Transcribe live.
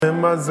in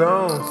my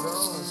zone.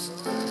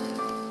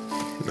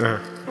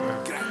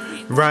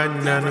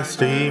 Riding down the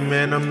street,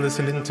 man, I'm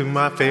listening to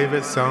my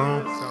favorite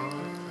song.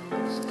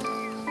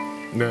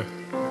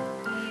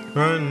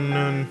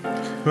 Running,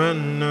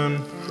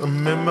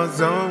 I'm in my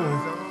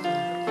zone.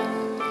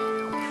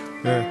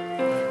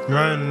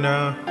 Right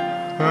now,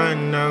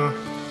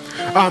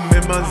 I'm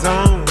in my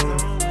zone.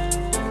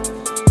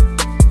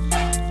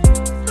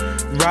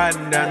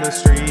 Riding down the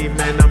street,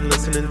 man, I'm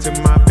listening to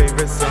my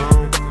favorite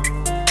song.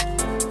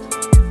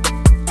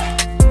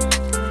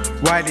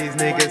 Why these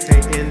niggas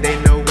hating, they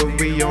know what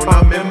we on.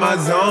 I'm in my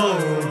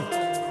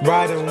zone.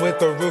 Riding with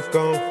the roof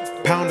gone.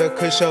 Pound a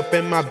kush up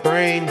in my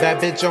brain.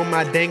 That bitch on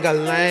my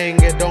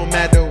dang-a-lang. It don't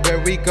matter where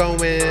we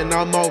going,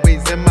 I'm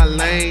always in my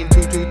lane.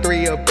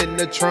 223 up in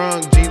the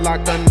trunk,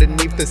 G-locked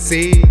underneath the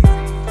seat.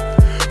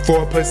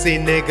 For a pussy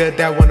nigga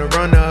that wanna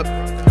run up,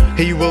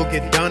 he will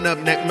get done up.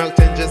 Neck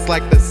melting just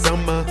like the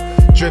summer.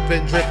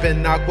 Drippin',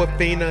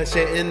 Aquafina,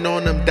 shitting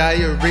on them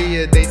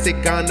diarrhea. They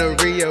sick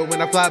gonorrhea.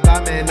 When I fly by,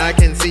 man, I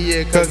can see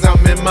it, cause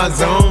I'm in my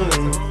zone.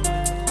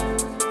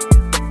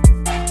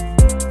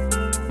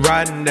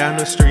 Riding down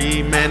the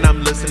street, man,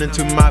 I'm listening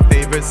to my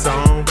favorite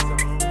song.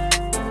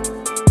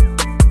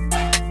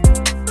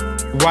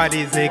 Why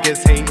these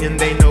niggas hating,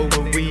 they know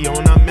what we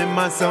on. I'm in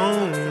my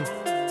zone.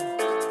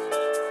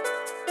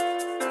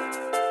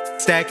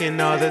 Stacking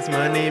all this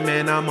money,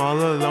 man, I'm all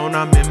alone.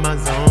 I'm in my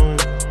zone.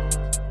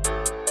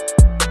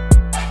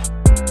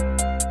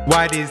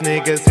 Why these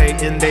niggas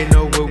hating, they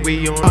know what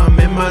we on. I'm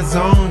in my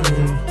zone.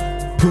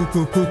 Poo,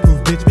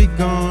 bitch be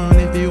gone.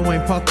 If you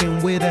ain't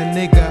fucking with a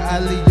nigga, I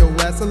leave your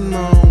ass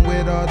alone.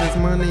 With all this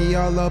money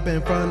all up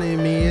in front of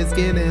me, it's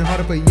getting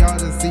harder for y'all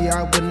to see.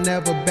 I would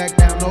never back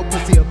down, no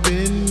pussy up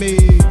in me.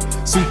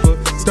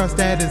 Superstar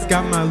status,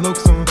 got my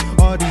looks on.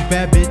 All these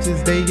bad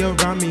bitches, they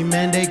around me,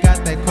 man, they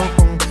got that coke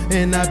on.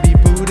 And I be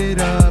booted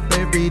up,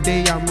 every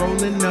day I'm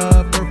rolling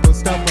up. Purple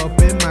stuff up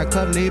in my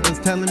cup, neighbors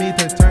telling me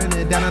to turn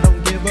it down, I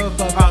don't give a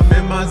fuck. I'm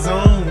in my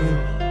zone.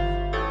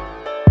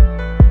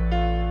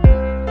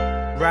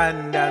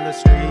 Riding down the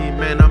street,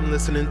 man, I'm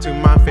listening to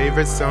my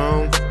favorite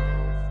song.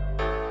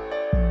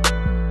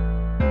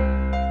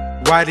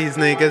 Why these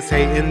niggas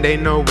hating, they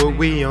know what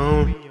we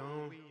on.